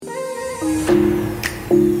Hello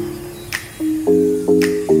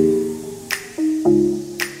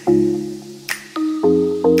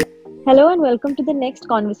and welcome to the next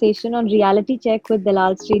conversation on Reality Check with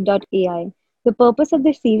DalalStreet.ai. The purpose of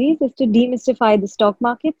this series is to demystify the stock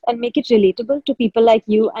markets and make it relatable to people like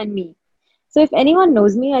you and me. So, if anyone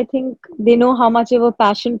knows me, I think they know how much of a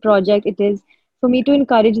passion project it is for me to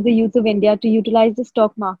encourage the youth of India to utilize the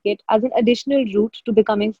stock market as an additional route to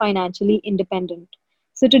becoming financially independent.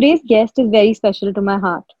 So, today's guest is very special to my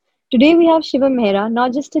heart. Today, we have Shivam Mehra,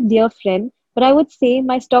 not just a dear friend, but I would say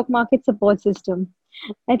my stock market support system.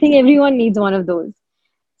 I think everyone needs one of those.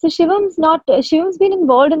 So Shivam's been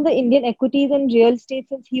involved in the Indian equities and real estate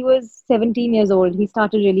since he was 17 years old. He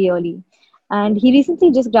started really early. And he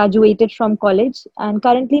recently just graduated from college and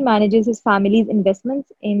currently manages his family's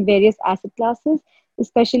investments in various asset classes,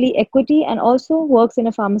 especially equity, and also works in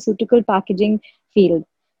a pharmaceutical packaging field.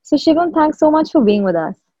 So Shivam, thanks so much for being with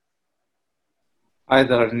us. Hi,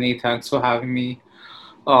 Tarini. Thanks for having me.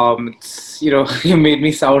 You made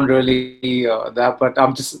me sound really that, but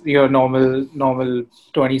I'm just normal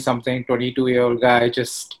 20 something, 22-year-old guy,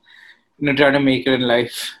 just trying to make it in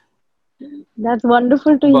life. That's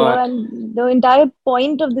wonderful to hear. But And the entire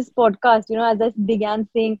point of this podcast, as I began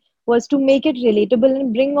saying, was to make it relatable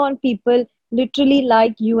and bring on people literally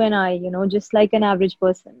like you and I, just like an average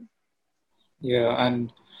person. yeah,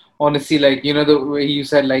 and honestly, like the way you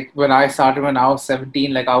said, like when I started when I was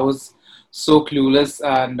 17, like I was so clueless,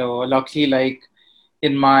 and luckily, like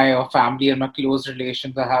in my family and my close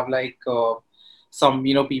relations, I have like some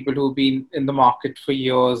people who've been in the market for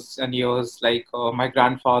years and years, like my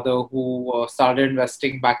grandfather who started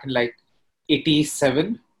investing back in like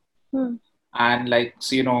 87, Hmm. and like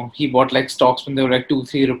so he bought like stocks when they were like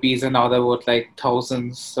 2-3 rupees, and now they're worth like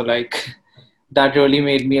thousands. So like that really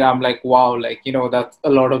made me, I'm like, wow, like that's a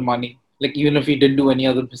lot of money. Like even if you didn't do any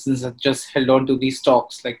other business and just held on to these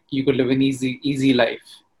stocks, like you could live an easy life,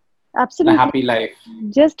 a Absolutely. happy life.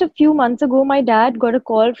 Just a few months ago, my dad got a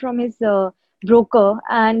call from his broker,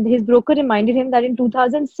 and his broker reminded him that in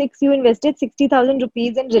 2006 you invested 60,000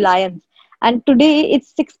 rupees in Reliance, and today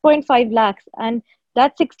it's 6.5 lakhs. And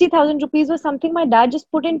that 60,000 rupees was something my dad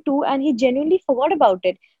just put in too, and he genuinely forgot about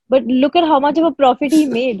it. But look at how much of a profit he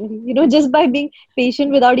made, just by being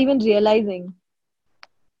patient without even realizing.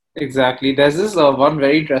 Exactly. There's this one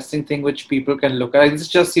very interesting thing which people can look at. It's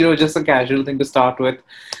just just a casual thing to start with.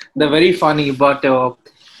 They're Hmm. very funny, but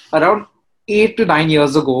around 8 to 9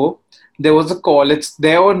 years ago, there was a call. It's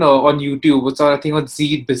there on YouTube. It's on, I think, on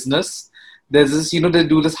Z Business. There's this they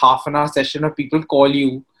do this half an hour session where people call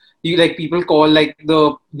you. You like people call like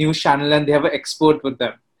the news channel and they have an expert with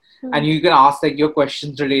them, Hmm. and you can ask like your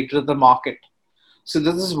questions related to the market. So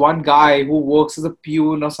there's this one guy who works as a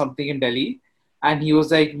peon or something in Delhi, and he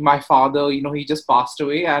was like, my father, he just passed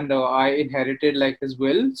away, and I inherited like his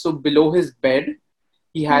will. So below his bed,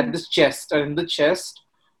 he Hmm. had this chest, and in the chest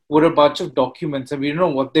were a bunch of documents, and we didn't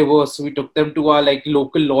know what they were. So we took them to our like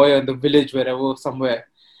local lawyer in the village, wherever somewhere,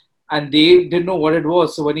 and they didn't know what it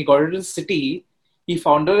was. So when he got into the city, he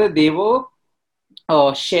found out that they were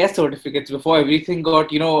share certificates before everything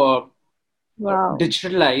got Wow.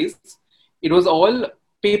 digitalized. It was all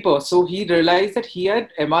paper. So he realized that he had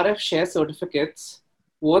MRF share certificates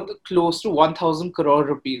worth close to 1,000 crore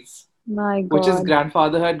rupees, My which his God.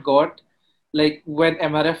 grandfather had got like when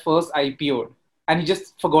MRF first IPO'd, and he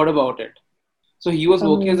just forgot about it. So he was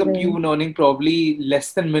working as a Amazing. peon, earning probably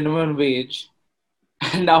less than minimum wage,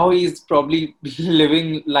 and now he's probably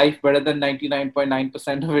living life better than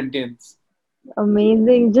 99.9% of Indians.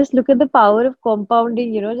 Amazing. Just look at the power of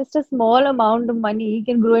compounding, just a small amount of money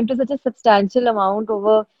can grow into such a substantial amount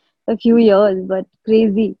over a few years, but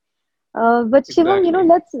crazy. But Shivam,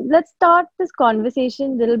 Exactly. let's start this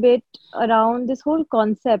conversation a little bit around this whole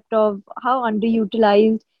concept of how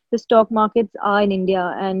underutilized the stock markets are in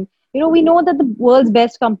India. And we know that the world's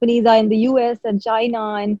best companies are in the US and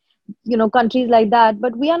China and countries like that,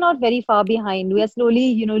 but we are not very far behind. We are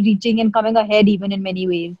slowly, reaching and coming ahead even in many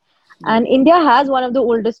ways. Yeah, And India has one of the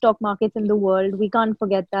oldest stock markets in the world. We can't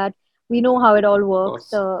forget that. We know how it all of works.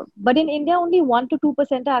 course. But in India, only 1 to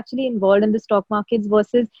 2% are actually involved in the stock markets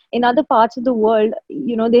versus in other parts of the world,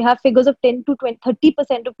 they have figures of 10 to 20,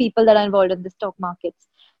 30% of people that are involved in the stock markets.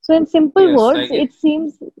 So, in simple Yes, words, like it it.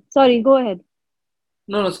 seems, sorry, go ahead.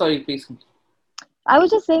 No, no, sorry, please. I was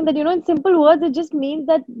just saying that, in simple words, it just means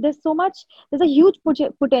that there's a huge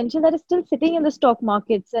potential that is still sitting in the stock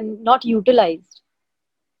markets and not utilized.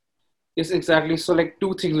 Yes, exactly. So like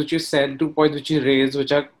two things which you said, 2 points which you raised,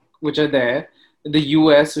 which are there. The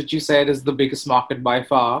US, which you said is the biggest market by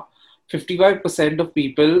far. 55% of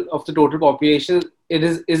people of the total population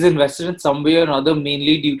is invested in some way or another,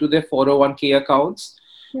 mainly due to their 401k accounts,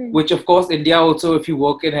 Hmm. which of course India also, if you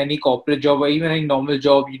work in any corporate job or even any normal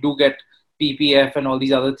job, you do get PPF and all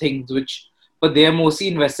these other things, which but they are mostly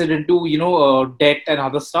invested into debt and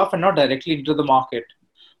other stuff and not directly into the market.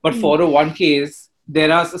 But Hmm. 401ks,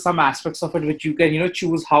 there are some aspects of it which you can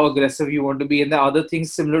choose how aggressive you want to be, and there are other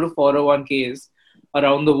things similar to 401ks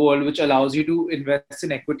around the world which allows you to invest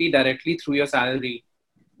in equity directly through your salary.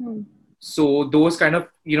 Hmm. So those kind of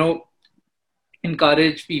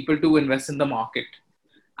encourage people to invest in the market.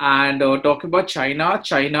 And talking about China,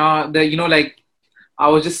 the like I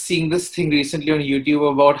was just seeing this thing recently on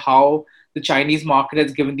YouTube about how the Chinese market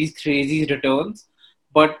has given these crazy returns,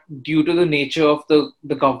 but due to the nature of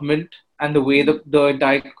the government and the way Hmm. the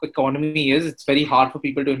entire economy is, it's very hard for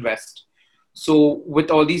people to invest. So with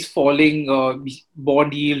all these falling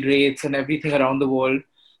bond yield rates and everything around the world,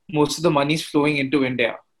 most of the money is flowing into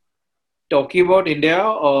India. Talking about India,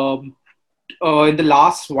 in the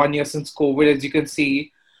last 1 year since COVID, as you can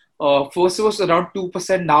see, first it was around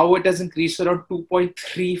 2%. Now it has increased to around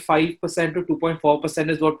 2.35% to 2.4%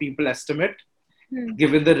 is what people estimate, Hmm.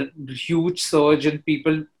 given the huge surge in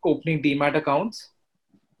people opening demat accounts.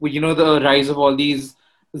 With the rise of all these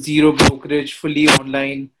zero brokerage, fully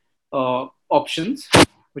online options,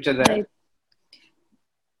 which are there. Right.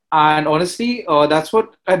 And honestly, that's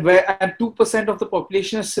what and 2% of the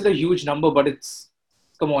population is still a huge number, but it's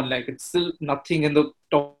come on, like it's still nothing in the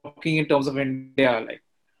talking in terms of India. Like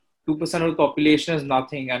 2% of the population is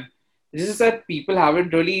nothing, and this is that people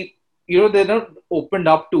haven't really, they're not opened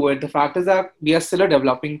up to it. The fact is that we are still a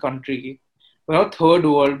developing country. We're not third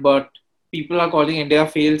world, but people are calling India a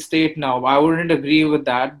failed state now. I wouldn't agree with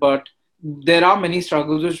that, but there are many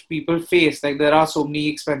struggles which people face. Like there are so many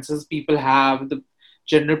expenses people have, the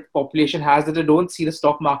general population has, that they don't see the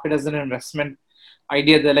stock market as an investment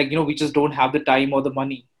idea. They're like, we just don't have the time or the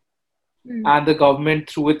money. Hmm. And the government,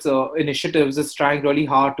 through its initiatives, is trying really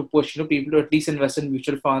hard to push people to at least invest in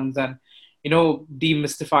mutual funds and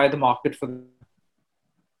demystify the market for them.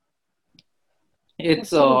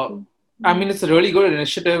 It's Absolutely. I Hmm. mean, it's a really good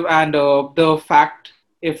initiative, and the fact,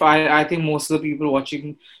 if I think most of the people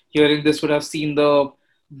watching, hearing this would have seen the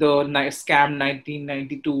scam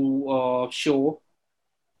 1992 show,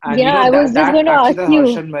 and Yeah, I was that just that going to actually ask the you.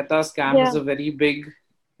 Harshan Mehta scam is Yeah. a very big.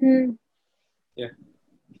 Hmm. Yeah.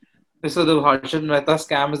 So the Harshan Mehta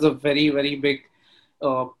scam is a very, very big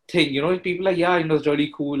thing. People are, yeah, it's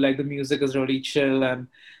really cool. Like the music is really chill and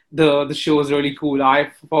the show is really cool. I,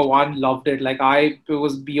 for one, loved it. Like it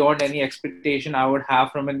was beyond any expectation I would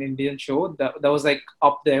have from an Indian show. That was like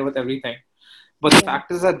up there with everything. But the Yeah.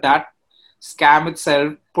 fact is that that scam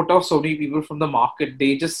itself put off so many people from the market.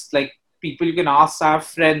 They just like people you can ask. I have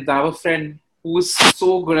friends. I have a friend who is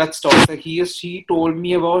so good at stocks. Like he told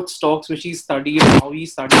me about stocks which he studied, how he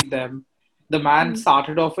studied them. The man Hmm.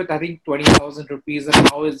 started off with I think 20,000 rupees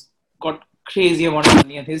and now has got crazy amount of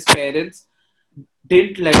money. And his parents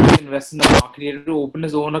didn't let him invest in the market. He had to open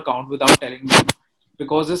his own account without telling me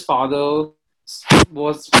because his father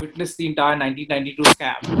was witnessed the entire 1992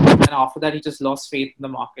 scam, and after that he just lost faith in the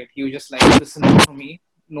market. He was just like, "Listen, not for me.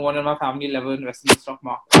 No one in my family will ever invest in the stock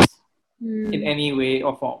markets in Hmm. any way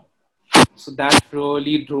or form." So that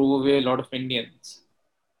really drove away a lot of Indians.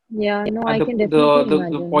 Yeah, no, And I the can the definitely the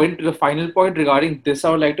imagine. point, the final point regarding this,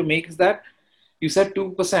 I would like to make is that you said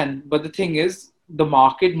 2%, but the thing is, the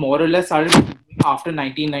market more or less started after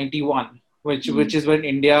 1991, which Hmm. is when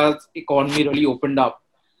India's economy really opened up.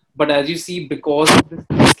 But as you see, because of the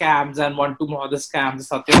scams and one, two more other scams, the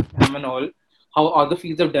Satya scam and all, how other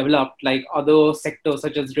fields have developed, like other sectors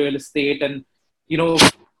such as real estate and you know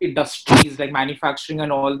industries like manufacturing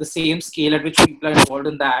and all, the same scale at which people are involved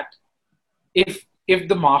in that. If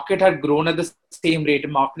the market had grown at the same rate,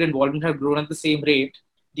 and market involvement had grown at the same rate,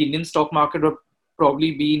 the Indian stock market would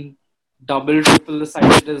probably been double, triple the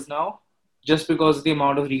size it is now, just because of the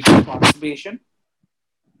amount of retail participation.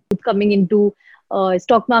 Coming into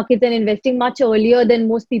stock markets and investing much earlier than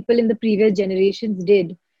most people in the previous generations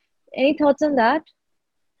did. Any thoughts on that?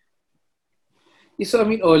 Yeah, so I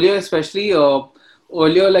mean, earlier, especially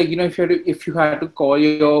earlier, like if you had to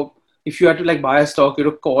call if you had to like buy a stock, you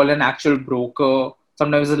had to call an actual broker.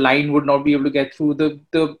 Sometimes the line would not be able to get through.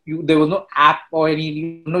 There was no app or any,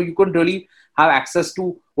 you couldn't really have access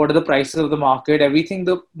to what are the prices of the market. Everything,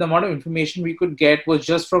 the amount of information we could get was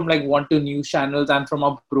just from like one, two news channels and from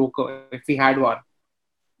a broker if we had one.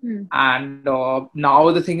 Hmm. And now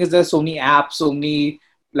the thing is, there's so many apps, so many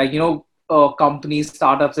like companies,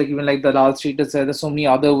 startups, like even like the Lal Street is there. There's so many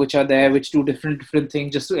other which are there, which do different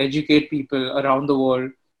things just to educate people around the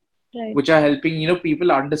world, Right. which are helping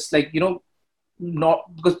people understand, like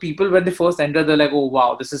not because people when they first enter, they're like, oh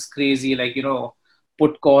wow, this is crazy. Like,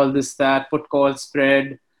 put call, this, that, put call,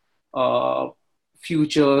 spread, uh,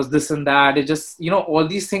 futures, this and that. It just, all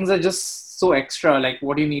these things are just so extra. Like,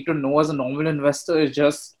 what you need to know as a normal investor is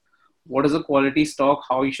just what is a quality stock,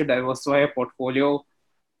 how you should diversify a portfolio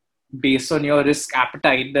based on your risk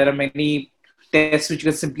appetite. There are many tests which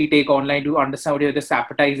you can simply take online to understand what your risk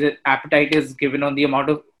appetite is given on the amount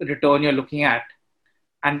of return you're looking at,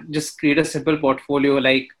 and just create a simple portfolio.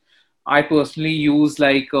 Like, I personally use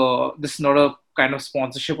like this is not a kind of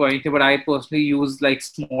sponsorship or anything, but I personally use like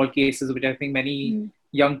small cases, which I think many Mm.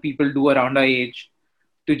 young people do around our age,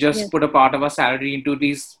 to just Yes. put a part of our salary into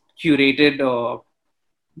these curated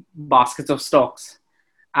baskets of stocks.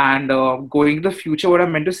 And going to the future, what I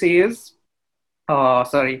meant to say is,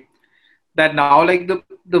 sorry, that now like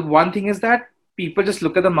the one thing is that people just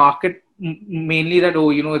look at the market mainly that,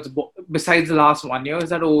 oh, besides the last 1 year,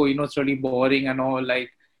 is that, oh, it's really boring and all, like,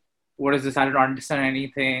 what is this, I don't understand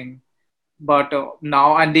anything. But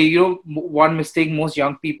now, and they, one mistake most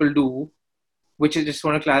young people do, which I just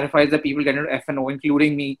want to clarify, is that people get into F&O,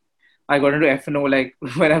 including me. I got into F&O like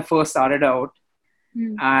when I first started out,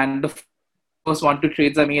 Mm. and the first 1 2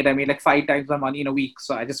 trades I made like 5 times my money in a week.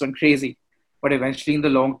 So I just went crazy. But eventually, in the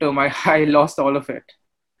long term, I lost all of it.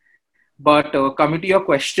 But coming to your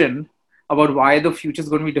question about why the future is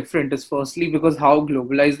going to be different is firstly because how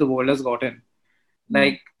globalized the world has gotten. Mm.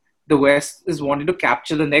 Like, the West is wanting to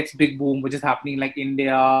capture the next big boom, which is happening like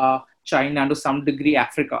India, China, and to some degree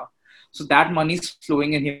Africa. So that money is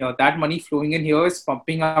flowing in here. That money flowing in here is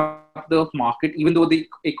pumping up the market, even though the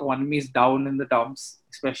economy is down in the dumps,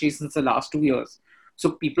 especially since the last 2 years.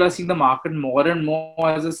 So people are seeing the market more and more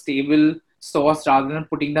as a stable source rather than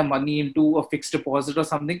putting their money into a fixed deposit or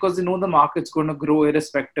something, because they know the market's going to grow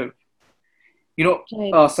irrespective.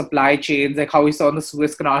 Right. Supply chains, like how we saw in the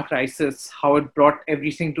Suez Canal crisis, how it brought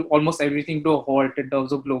everything to almost everything to a halt in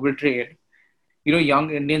terms of global trade. Young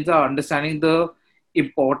Indians are understanding the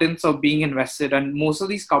importance of being invested, and most of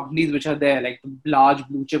these companies which are there, like the large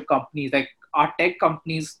blue chip companies, like our tech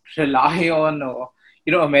companies, rely on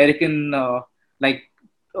American like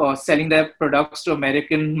selling their products to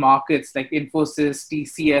American markets like Infosys,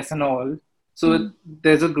 TCS, and all. So Mm.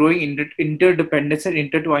 there's a growing interdependence and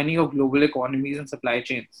intertwining of global economies and supply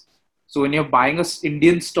chains. So when you're buying a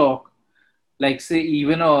Indian stock, like say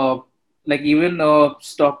even a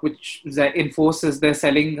stock which is like Infosys, they're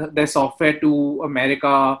selling their software to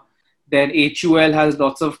America. Then HUL has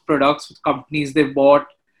lots of products with companies they bought.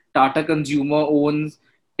 Tata Consumer owns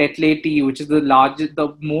Tetley tea, which is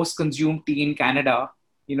the most consumed tea in Canada.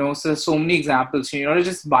 So many examples. So you're not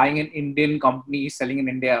just buying an Indian company selling in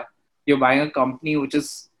India. You're buying a company which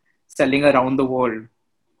is selling around the world.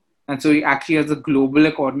 And so actually, as the global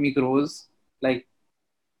economy grows, like,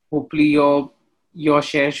 hopefully your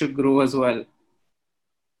share should grow as well.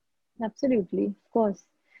 Absolutely, of course.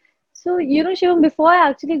 So, Shivam, before I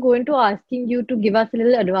actually go into asking you to give us a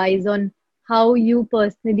little advice on how you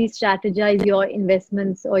personally strategize your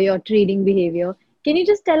investments or your trading behavior, can you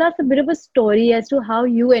just tell us a bit of a story as to how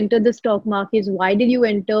you entered the stock markets? Why did you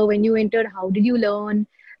enter? When you entered, how did you learn?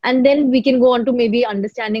 And then we can go on to maybe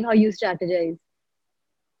understanding how you strategize.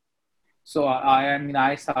 So I mean,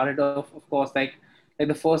 I started off, of course, like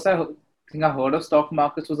the first thing I heard of stock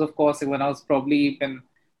markets was, of course, when I was probably when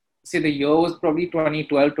say the year was probably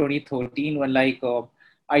 2012, 2013, when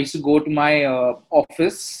I used to go to my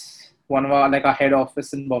office, one of our like our head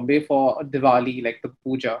office in Bombay for Diwali, like the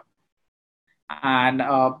puja. And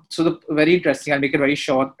so the very interesting, I'll make it very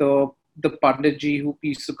short. The Panditji who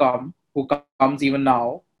used to come, who comes even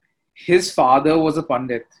now, his father was a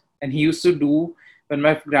Pandit, and he used to do, when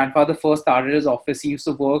my grandfather first started his office, he used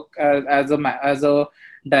to work as a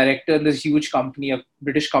director in this huge company, a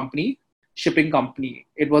British company, shipping company.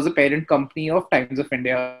 It was a parent company of Times of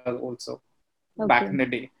India also back in the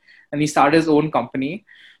Okay. day, and he started his own company.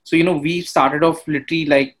 So we started off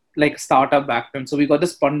literally like startup back then. So we got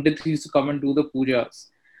this Pandit who used to come and do the pujas,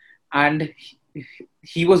 and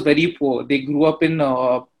he was very poor. They grew up in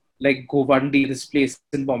like Govandi, this place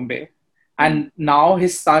in Bombay. And Mm. now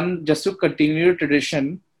his son, just to continue the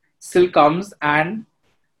tradition, still comes and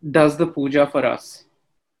does the puja for us.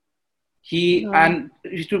 He Wow. and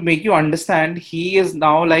to make you understand, he is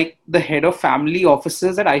now like the head of family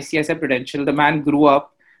offices at ICICI Prudential. The man grew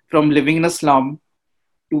up from living in a slum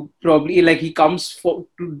to probably like he comes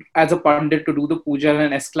as a pandit to do the puja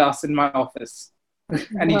and S class in my office.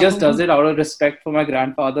 And he just does Wow. it out of respect for my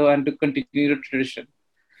grandfather and to continue the tradition.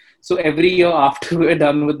 So every year after we're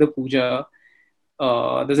done with the puja,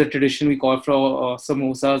 there's a tradition we call for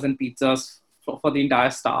samosas and pizzas for the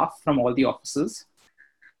entire staff from all the offices.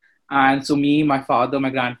 And so me, my father, my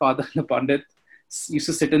grandfather, the Pandit used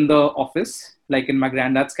to sit in the office, like in my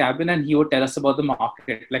granddad's cabin, and he would tell us about the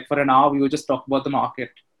market. Like for an hour, we would just talk about the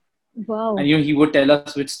market. And Wow. he would tell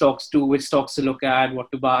us which stocks to look at,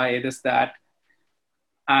 what to buy, this, that.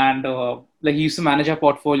 And like he used to manage our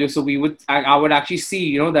portfolio. So I would actually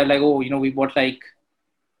see, that like, oh, we bought like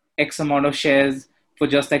X amount of shares for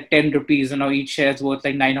just like 10 rupees, and now each share is worth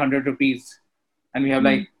like 900 rupees. And we have Hmm.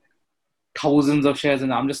 like thousands of shares,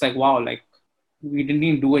 and I'm just like, wow, like we didn't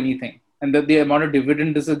even do anything. And the amount of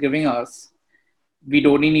dividend this is giving us, we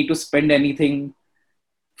don't even need to spend anything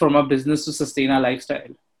from our business to sustain our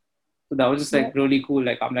lifestyle. So that was just Yeah. like really cool.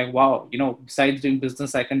 Like I'm like, wow, besides doing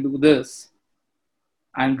business, I can do this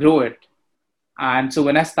and grow it. And so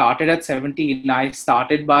when I started at 17, I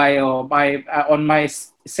started on my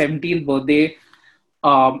 17th birthday.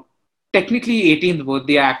 Um, Technically 18th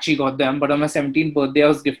birthday, I actually got them, but on my 17th birthday, I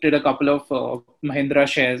was gifted a couple of Mahindra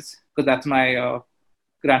shares because that's my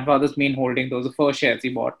grandfather's main holding. Those are the first shares he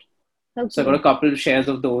bought. So I got Okay. a couple of shares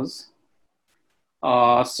of those.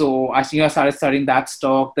 So I think I started studying that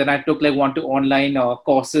stock. Then I took like one to online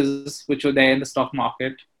courses which were there in the stock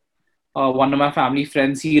market. One of my family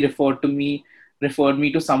friends, he referred me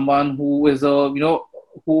to someone who is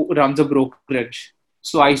who runs a brokerage.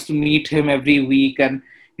 So I used to meet him every week and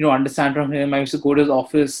understand from him. I used to go to his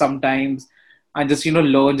office sometimes and just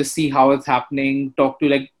learn, just see how it's happening, talk to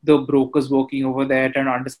like the brokers working over there, trying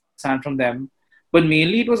to understand from them. But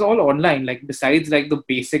mainly it was all online. Like besides like the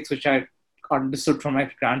basics which I understood from my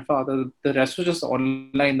grandfather, the rest was just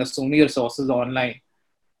online. There's so many resources online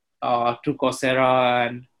through Coursera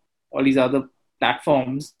and all these other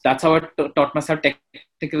platforms. That's how I taught myself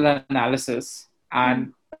technical analysis. And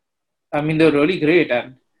Hmm. I mean, they're really great.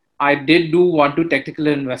 And I did do one to technical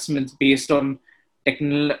investments based on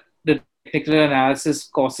technical the technical analysis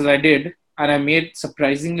courses I did, and I made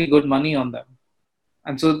surprisingly good money on them.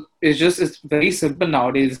 And so it's very simple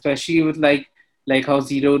nowadays, especially with like how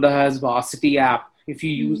Zerodha has Varsity app. If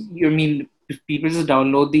you use, Hmm. I mean, if people just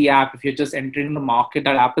download the app, if you're just entering the market,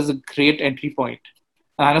 that app is a great entry point.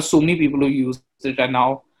 And I know so many people who used it and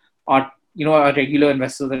now are are regular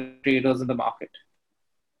investors and traders in the market.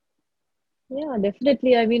 Yeah,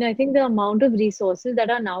 definitely. I mean, I think the amount of resources that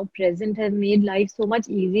are now present have made life so much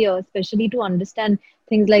easier, especially to understand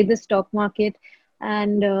things like the stock market.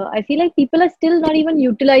 And I feel like people are still not even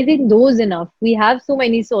utilizing those enough. We have so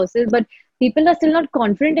many sources, but people are still not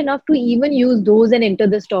confident enough to even use those and enter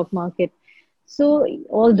the stock market. So,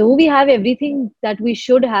 although we have everything that we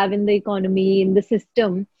should have in the economy, in the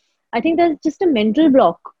system, I think there's just a mental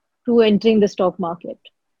block to entering the stock market.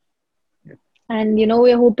 And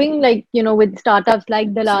we're hoping like, with startups like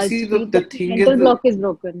See, Dalal the Street, that thing the is mental block is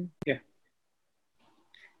broken. yeah.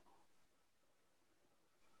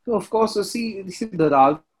 So of course, so see the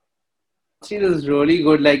Dalal Street is really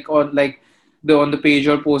good. On the page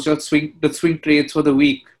or post your swing trades for the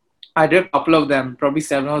week. I did a couple of them, probably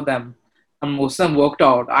seven of them, and most of them worked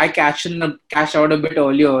out. I cash out a bit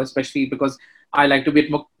earlier, especially because I like to be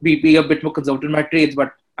a bit more conservative in my trades.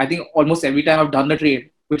 But I think almost every time I've done the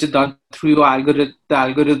trade, which is done through the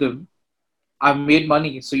algorithm, I've made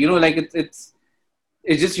money. So like it's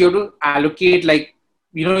just you have to allocate like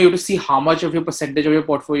you have to see how much of your percentage of your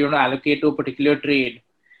portfolio you want to allocate to a particular trade.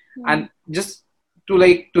 And Hmm. just to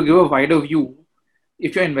give a wider view,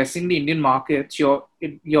 if you're investing in the Indian markets,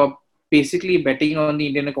 you're basically betting on the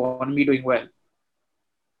Indian economy doing well.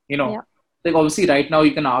 You know, Yeah. like obviously right now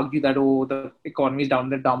you can argue that the economy is down in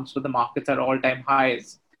the dumps, but the markets are all-time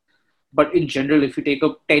highs. But in general, if you take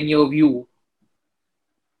a 10-year view,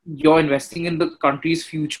 you're investing in the country's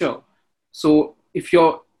future. So if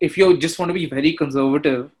you just want to be very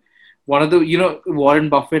conservative, one of the Warren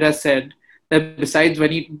Buffett has said that besides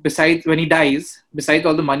when he dies, besides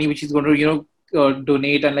all the money which he's going to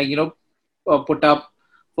donate and put up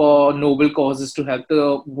for noble causes to help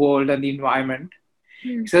the world and the environment,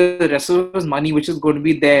 Hmm. he said the rest of his money which is going to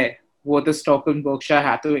be there worth a stock in Berkshire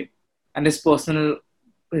Hathaway and his personal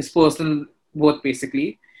worth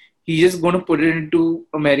basically, he's just going to put it into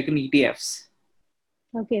American ETFs.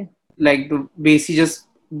 Okay. Like the basically just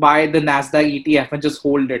buy the Nasdaq ETF and just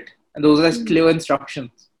hold it. And those are Hmm. clear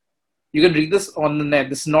instructions. You can read this on the net.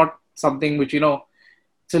 This is not something which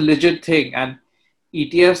it's a legit thing. And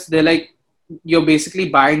ETFs, they're like you're basically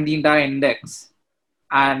buying the entire index.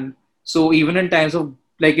 And so even in times of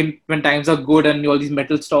when times are good and all these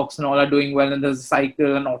metal stocks and all are doing well, and there's a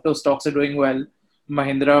cycle and auto stocks are doing well,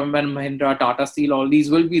 Mahindra, Tata Steel, all these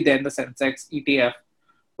will be there in the Sensex ETF.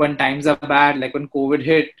 When times are bad, like when COVID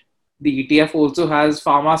hit, the ETF also has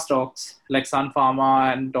pharma stocks like Sun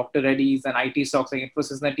Pharma and Dr. Reddy's and IT stocks like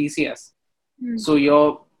Infosys and TCS. Hmm. So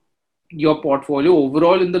your portfolio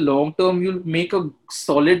overall in the long term, you'll make a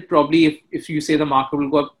solid, probably if you say the market will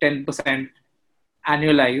go up 10%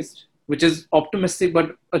 annualized, which is optimistic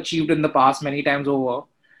but achieved in the past many times over,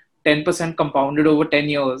 10% compounded over 10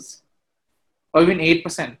 years, or even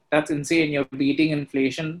 8%. That's insane. You're beating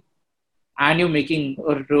inflation and you're making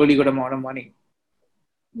a really good amount of money.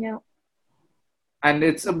 Yeah. And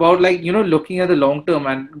it's about like, looking at the long term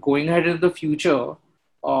and going ahead into the future.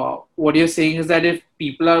 What you're saying is that if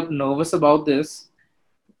people are nervous about this,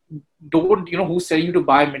 don't, who's telling you to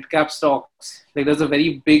buy mid cap stocks? Like there's a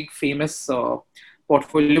very big famous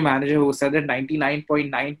portfolio manager who said that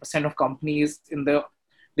 99.9% of companies in the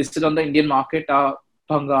listed on the Indian market are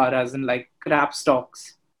bhangar, as in like crap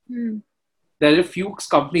stocks. Hmm. There are a few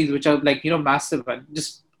companies which are like, massive, and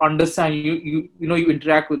just understand, you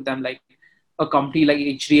interact with them, like a company like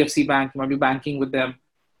HDFC Bank, you might be banking with them.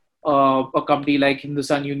 A company like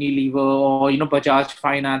Hindustan Unilever, or Bajaj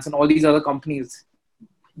Finance, and all these other companies,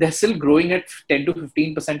 they're still growing at 10 to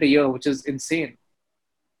 15% a year, which is insane.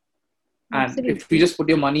 And if you Absolutely. just put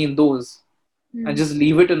your money in those and Hmm. just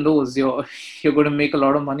leave it in those, you're going to make a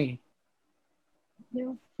lot of money.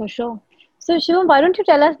 Yeah, for sure. So, Shivam, why don't you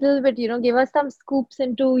tell us a little bit, give us some scoops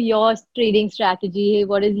into your trading strategy.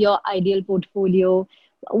 What is your ideal portfolio?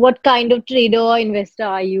 What kind of trader or investor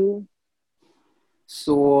are you?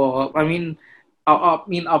 So,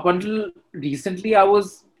 up until recently, I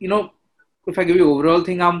was, if I give you overall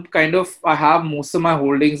thing, I have most of my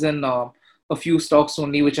holdings in a few stocks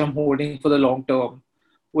only, which I'm holding for the long term,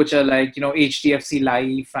 which are like, HDFC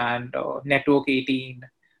Life and Network 18,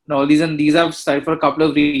 and all these. And these I've studied for a couple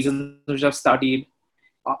of reasons, which I've studied.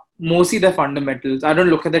 Mostly the fundamentals. I don't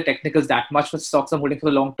look at the technicals that much for stocks I'm holding for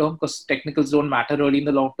the long term, because technicals don't matter really in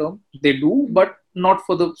the long term. They do, Hmm. but not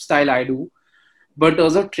for the style I do. But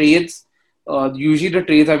those are trades. Usually the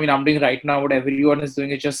trades, I'm doing right now, what everyone is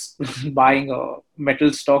doing is just buying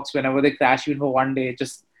metal stocks whenever they crash, even for one day,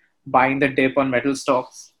 just buying the dip on metal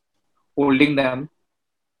stocks, holding them,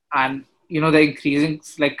 and they're increasing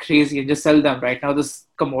like crazy, and just sell them. Right now, this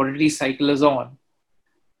commodity cycle is on.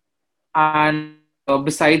 And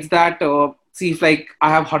besides that, see, if like I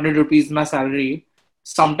have 100 rupees in my salary,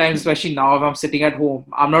 sometimes, especially now, if I'm sitting at home,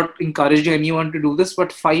 I'm not encouraging anyone to do this, but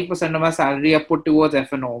 5% of my salary I put towards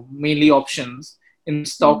F&O, mainly options in Hmm.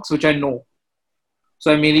 stocks which I know.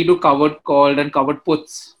 So I mainly do covered called and covered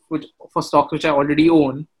puts, which for stocks which I already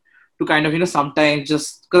own, to kind of, sometimes,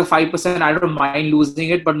 just because 5%, I don't mind losing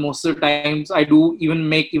it, but most of the times I do,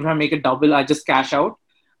 even if I make a double, I just cash out,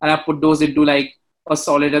 and I put those into like a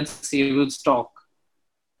solid and stable stock.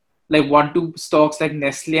 Like one, two stocks like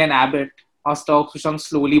Nestle and Abbott are stocks which I'm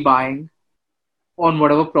slowly buying on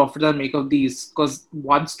whatever profit I make of these, because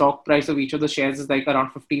one stock price of each of the shares is like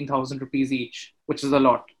around 15,000 rupees each, which is a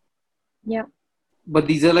lot. Yeah. But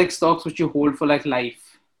these are like stocks which you hold for like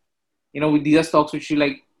life. These are stocks which you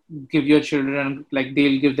like give your children, and like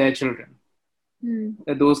they'll give their children. Hmm.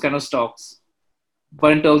 Those kind of stocks.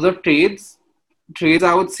 But in terms of trades,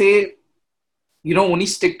 I would say, only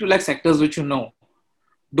stick to like sectors which you know.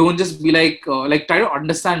 Don't just be like try to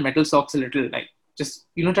understand metal stocks a little, like just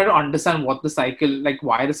try to understand what the cycle, like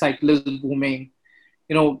why the cycle is booming,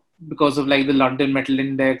 because of like the London Metal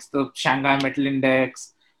Index, the Shanghai Metal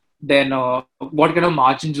Index. Then what kind of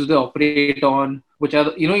margins do they operate on, which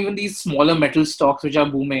are even these smaller metal stocks which are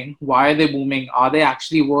booming, why are they booming, are they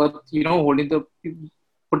actually worth holding the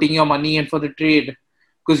putting your money in for the trade,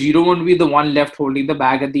 because you don't want to be the one left holding the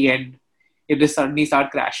bag at the end if they suddenly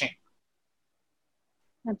start crashing.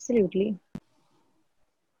 Absolutely.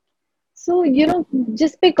 So,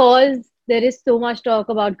 just because there is so much talk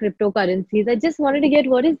about cryptocurrencies, I just wanted to get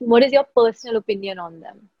what is your personal opinion on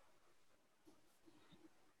them?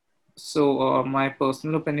 So, my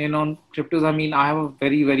personal opinion on cryptos, I have a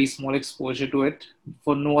very, very small exposure to it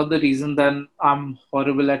for no other reason than I'm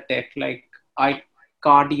horrible at tech. Like, I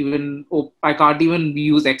can't even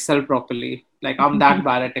use Excel properly. Like, I'm that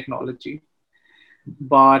bad at technology.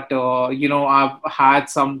 But, I've had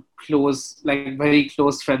some like very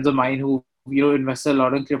close friends of mine who, invested a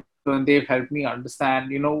lot in crypto, and they've helped me understand,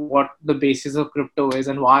 what the basis of crypto is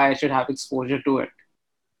and why I should have exposure to it.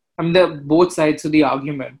 There are both sides to the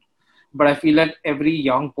argument, but I feel that every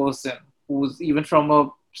young person who's even from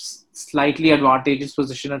a slightly advantageous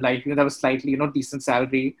position in life, even have a slightly decent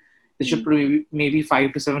salary, they should Hmm. put maybe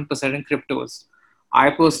 5 to 7% in cryptos.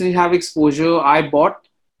 I personally have exposure. I bought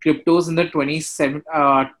cryptos in the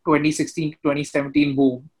 2016 2017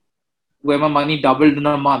 boom, where my money doubled in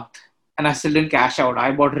a month, and I still didn't cash out.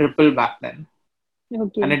 I bought Ripple back then, and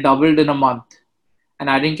Okay. it doubled in a month, and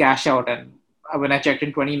I didn't cash out. And when I checked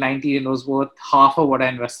in 2019, it was worth half of what I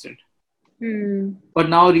invested. Hmm. But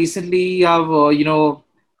now recently, I've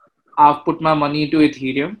put my money into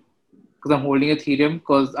Ethereum because I'm holding Ethereum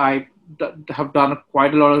because have done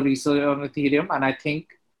quite a lot of research on Ethereum, and I think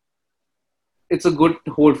it's a good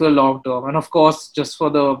hold for the long term. And of course, just for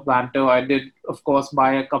the banter, I did, of course,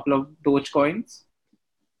 buy a couple of Doge coins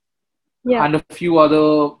Yeah. and a few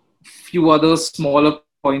other smaller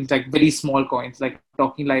coins, like very small coins. Like I'm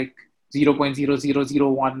talking like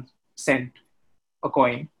 0.0001 cent a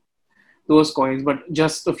coin. Those coins, but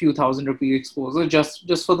just a few thousand rupee exposure,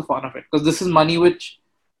 just for the fun of it. Because this is money which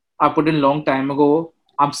I put in long time ago.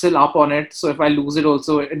 I'm still up on it, so if I lose it,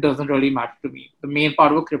 also it doesn't really matter to me. The main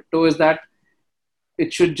part of a crypto is that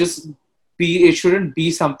it should just be. It shouldn't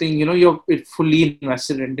be something you're fully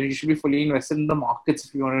invested in. You should be fully invested in the markets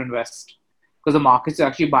if you want to invest, because the markets are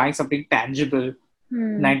actually buying something tangible.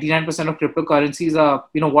 Hmm. 99% of cryptocurrencies are,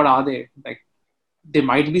 what are they like? They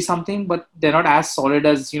might be something, but they're not as solid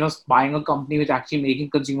as buying a company which actually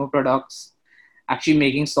making consumer products, actually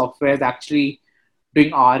making softwares, actually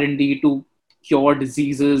doing R&D to cure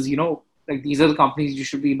diseases. Like these are the companies you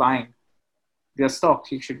should be buying. Their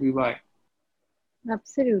stocks you should be buying.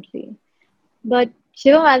 Absolutely. But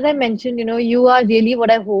Shivam, as I mentioned, you are really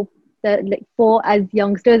what I hope that like for as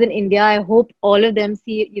youngsters in India, I hope all of them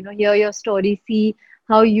see, hear your story, see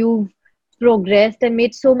how you've progressed and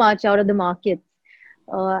made so much out of the markets.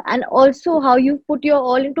 And also how you've put your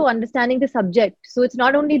all into understanding the subject. So it's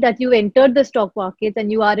not only that you entered the stock markets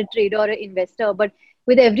and you are a trader or an investor, but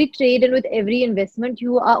with every trade and with every investment,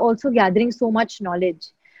 you are also gathering so much knowledge.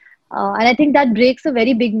 And I think that breaks a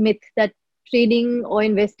very big myth that trading or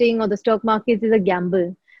investing or the stock markets is a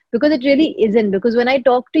gamble, because it really isn't. Because when I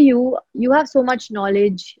talk to you, you have so much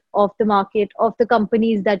knowledge of the market, of the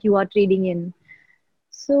companies that you are trading in.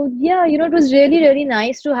 So, yeah, it was really, really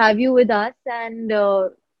nice to have you with us. And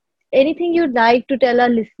anything you'd like to tell our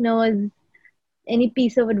listeners, any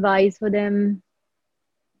piece of advice for them?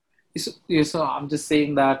 So I'm just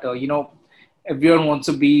saying that everyone wants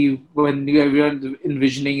to be when everyone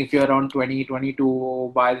envisioning if you're around 20,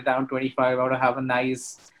 22, by the time 25, I want to have a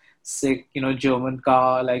nice, sick, German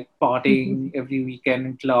car, like partying every weekend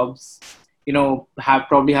in clubs. Have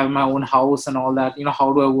probably have my own house and all that.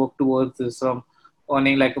 How do I work towards this?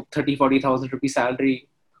 Earning like a 30, 40,000 rupee salary.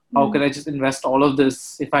 How Hmm. can I just invest all of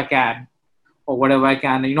this if I can, or whatever I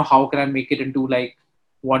can? How can I make it into like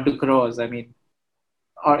 1 2 crores? I mean,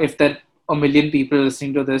 or if that a million people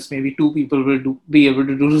listening to this, maybe two people will be able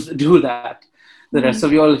to do that. The rest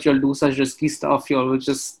of Hmm. y'all, if y'all do such risky stuff, y'all will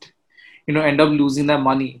just end up losing that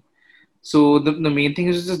money. So the main thing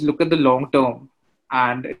is just look at the long term.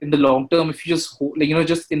 And in the long term, if you just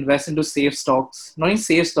just invest into safe stocks, not in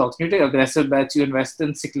safe stocks, you take aggressive bets, you invest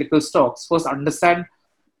in cyclical stocks. First, understand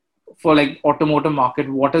for like automotive market,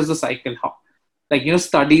 what is the cycle? How, like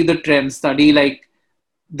study the trends, study like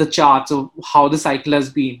the charts of how the cycle has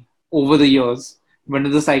been over the years. When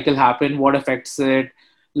did the cycle happen? What affects it?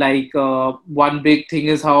 Like one big thing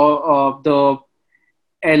is how the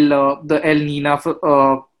El Nina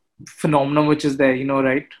phenomenon, which is there,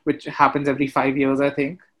 right, which happens every 5 years, I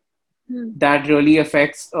think. Hmm. That really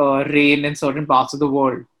affects rain in certain parts of the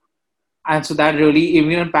world, and so that really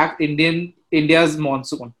even impact India's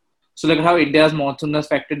monsoon. So look at how India's monsoon is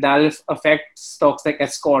affected. That will affect stocks like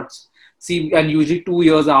escorts. See, and usually 2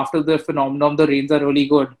 years after the phenomenon, the rains are really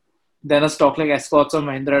good. Then a stock like escorts or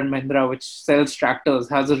Mahindra and Mahindra, which sells tractors,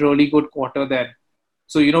 has a really good quarter then.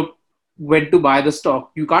 So when to buy the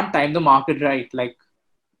stock. You can't time the market right. Like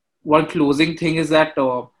one closing thing is that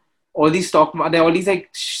all these there are all these like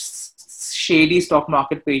shady stock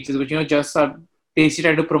market pages which just are basically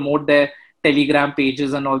trying to promote their telegram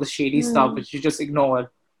pages and all the shady stuff Hmm. which you just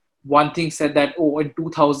ignore. One thing said that, oh, in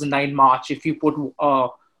 2009 March, if you put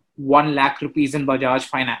 1 lakh rupees in Bajaj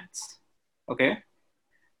Finance, okay,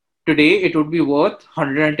 today it would be worth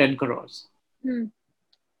 110 crores. Hmm.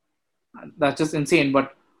 That's just insane.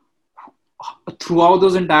 But throughout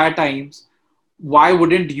those entire times, why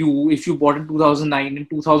wouldn't you, if you bought in 2009, in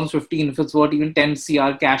 2015, if it's worth even 10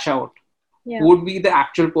 cr cash out, who Yeah. would be the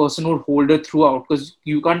actual person who would hold it throughout? Because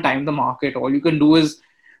you can't time the market. All you can do is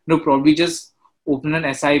probably just open an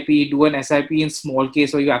SIP, do an SIP in small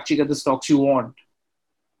case where you actually get the stocks you want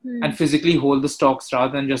Hmm. and physically hold the stocks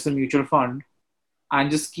rather than just a mutual fund, and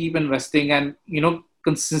just keep investing and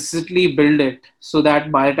consistently build it so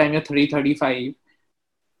that by the time you're 30, 35,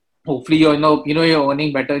 hopefully you're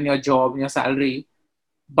earning better in your job, in your salary.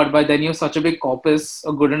 But by then you have such a big corpus,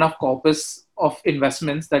 a good enough corpus of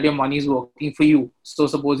investments that your money is working for you. So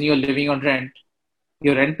supposing you're living on rent,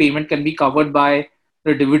 your rent payment can be covered by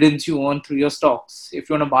the dividends you earn through your stocks. If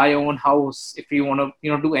you want to buy your own house, if you want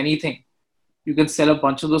to do anything, you can sell a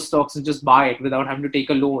bunch of those stocks and just buy it without having to take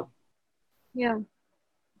a loan, Yeah, and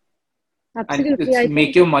absolutely. it's I make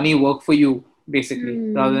think. your money work for you basically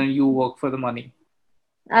rather Hmm. than you work for the money.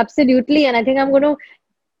 Absolutely. And I think I'm going to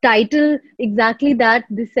title exactly that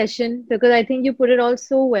this session because I think you put it all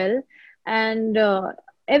so well. And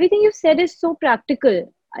everything you said is so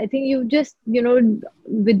practical. I think you've just,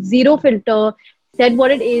 with zero filter, said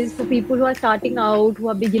what it is for people who are starting out, who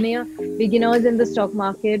are beginners in the stock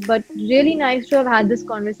market. But really nice to have had this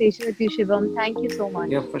conversation with you, Shivam. Thank you so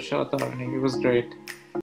Yeah, much. for sure, Tarani. It was great.